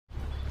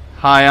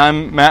Hi,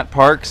 I'm Matt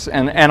Parks,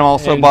 and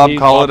also and Bob he's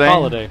Colliday.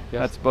 Bob Colliday,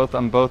 yes. That's both.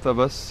 I'm both of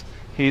us.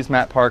 He's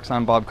Matt Parks.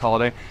 I'm Bob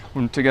Colliday.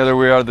 Together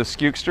we are the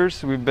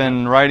Skukesters. We've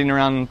been riding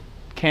around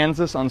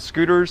Kansas on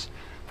scooters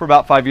for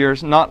about 5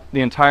 years. Not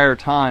the entire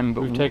time,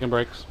 but we've taken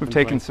breaks. We've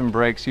taken some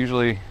breaks.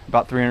 Usually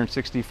about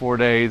 364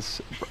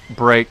 days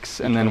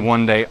breaks, and then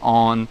 1 day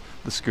on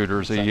the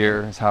scooters a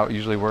year is how it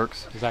usually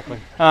works. Exactly.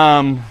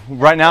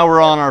 Right now we're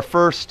on our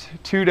first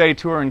 2-day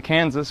tour in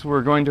Kansas.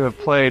 We're going to have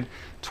played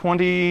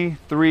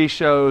 23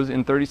 shows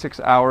in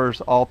 36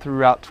 hours all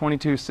throughout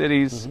 22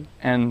 cities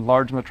and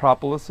large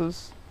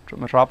metropoli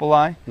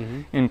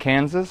in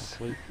Kansas,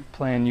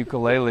 playing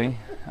ukulele.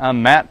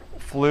 Matt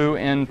flew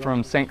in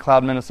from St.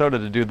 Cloud, Minnesota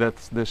to do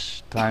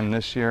this time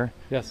this year.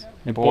 Yes.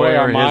 And boy,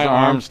 are my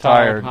arms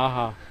tired.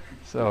 Ha-ha.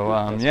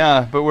 So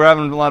yeah, but we're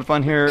having a lot of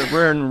fun here.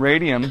 We're in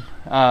Radium.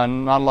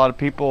 Not a lot of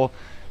people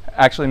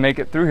actually make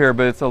it through here,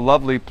 but it's a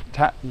lovely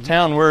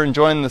town. We're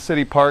enjoying the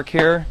city park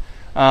here.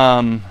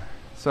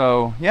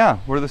 So yeah,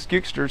 we're the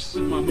Skukesters.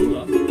 With my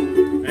moolah,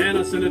 and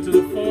I sent it to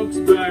the folks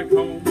back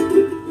home.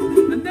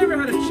 I never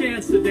had a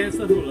chance to dance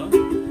the hula.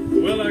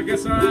 Well, I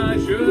guess I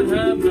should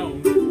have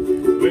known.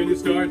 When you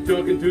start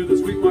talking to the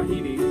sweet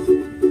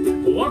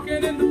wahinis,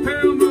 walking in the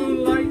pale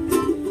moonlight,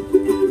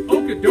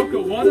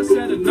 Okadoka, what I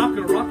said, and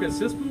Naka Raka,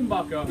 Sis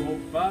Boombaka,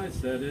 hope I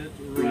said it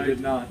right. Did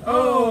not.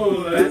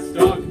 Oh, let's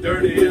talk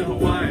dirty in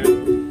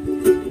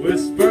Hawaiian.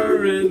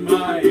 Whisper in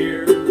my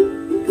ear.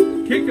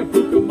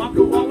 Kikapuka Maka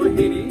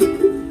Wawahini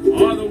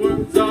are the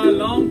words I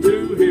long